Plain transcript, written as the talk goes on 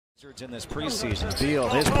In this preseason, Beal,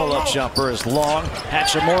 his pull-up jumper is long.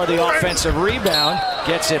 Hachimura, the offensive rebound,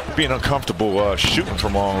 gets it. Being uncomfortable shooting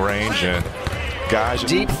from long range, and guys.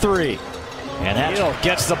 Deep three. And Beal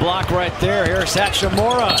gets the block right there. Here's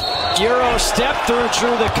Hachimura. Euro step through,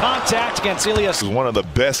 drew the contact against Ilias. He's one of the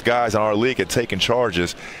best guys in our league at taking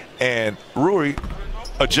charges. And Rui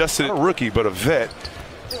adjusted, a rookie, but a vet,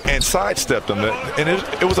 and sidestepped him. And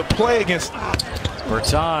it was a play against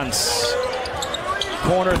Bertans.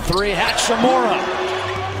 Corner three, Hachimura.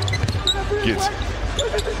 Gets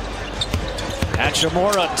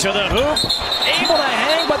Hachimura to the hoop. Able to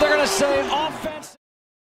hang, but they're going to say offense.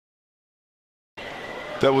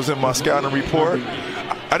 That was in my scouting report.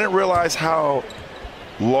 I didn't realize how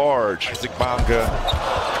large Zigbanga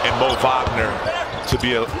and Mo Wagner to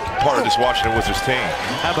be a part of this Washington Wizards team.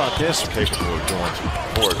 How about this? Capable of doing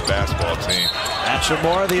for his basketball team.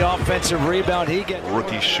 Hachimura, the offensive rebound. He gets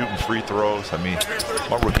rookie shooting free throws. I mean,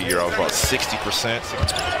 my rookie year I was about 60%.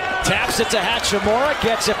 Taps it to Hachimura,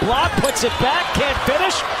 gets it blocked, puts it back, can't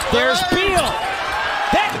finish. There's Beal.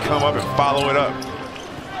 Come up and follow it up.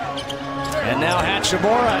 And now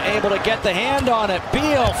Hachimura able to get the hand on it.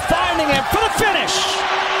 Beal finding him for the finish.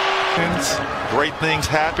 Great things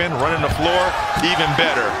happen. Running the floor, even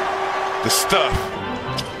better. The stuff.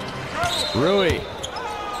 Rui.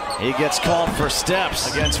 He gets called for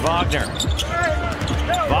steps against Wagner.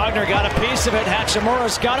 Wagner got a piece of it.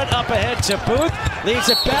 Hachimura's got it up ahead to Booth. Leads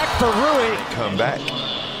it back for Rui. Come back.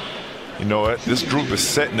 You know what? This group is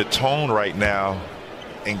setting the tone right now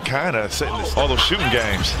and kind of setting all those shooting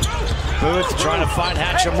games. Booth trying to find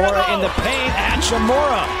Hachimura in the paint.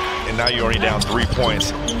 Hachimura. And now you're only down 3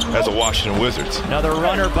 points as a Washington Wizards. Another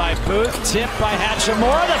runner by Booth, tipped by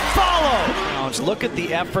Hachimura, the follow! Look at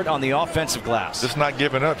the effort on the offensive glass. Just not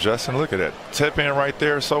giving up, Justin. Look at it. Tip in right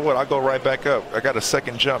there, so what? I go right back up. I got a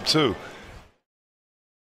second jump, too.